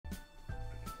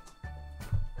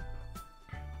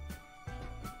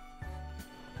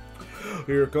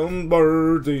Here comes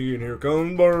Bertine,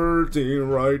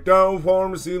 right down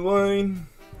Pharmacy Lane.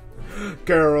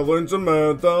 Carol and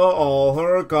Samantha, all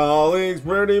her colleagues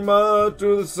pretty much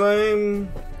do the same.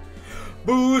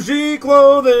 Bougie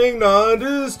clothing, not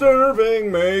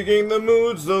disturbing, making the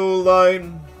mood so light.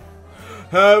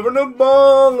 Having a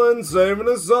ball and saving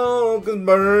us all, 'cause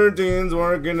Bertine's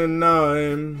working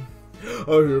tonight.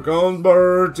 Oh, here comes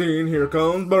Bertine,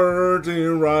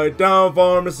 right down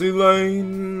Pharmacy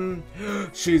Lane.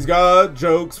 She's got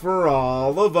jokes for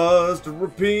all of us to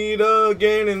repeat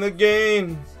again and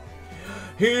again.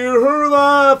 Hear her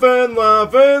laugh and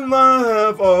laugh and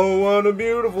laugh, oh what a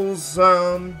beautiful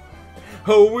sound.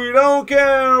 Oh, we don't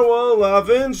care, we'll laugh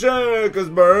and share, 'cause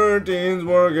Bertine's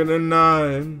working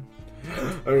tonight.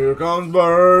 Here comes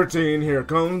Bertine,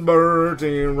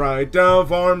 right down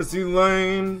Pharmacy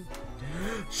Lane.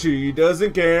 She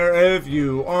doesn't care if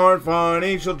you aren't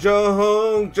funny, she'll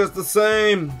joke just the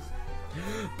same.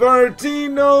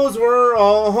 Bertine knows we're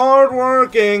all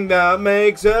hardworking, that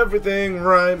makes everything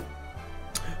right.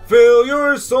 Fill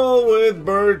your soul with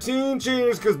Bertine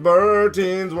cheers, 'cause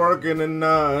Bertine's working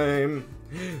tonight.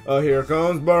 Here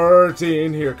comes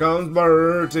Bertine,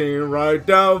 right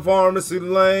down Pharmacy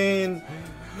Lane.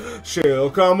 She'll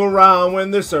come around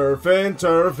when they're surfing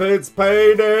turf, it's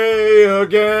payday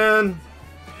again.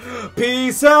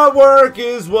 Peace at work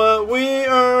is what we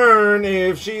earn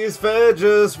if she's fed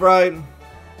just right.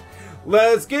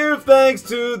 Let's give thanks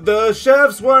to the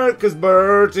chef's work, 'cause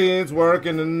Bertine's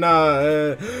working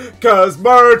tonight. 'Cause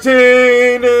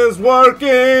Bertine is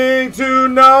working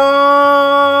tonight.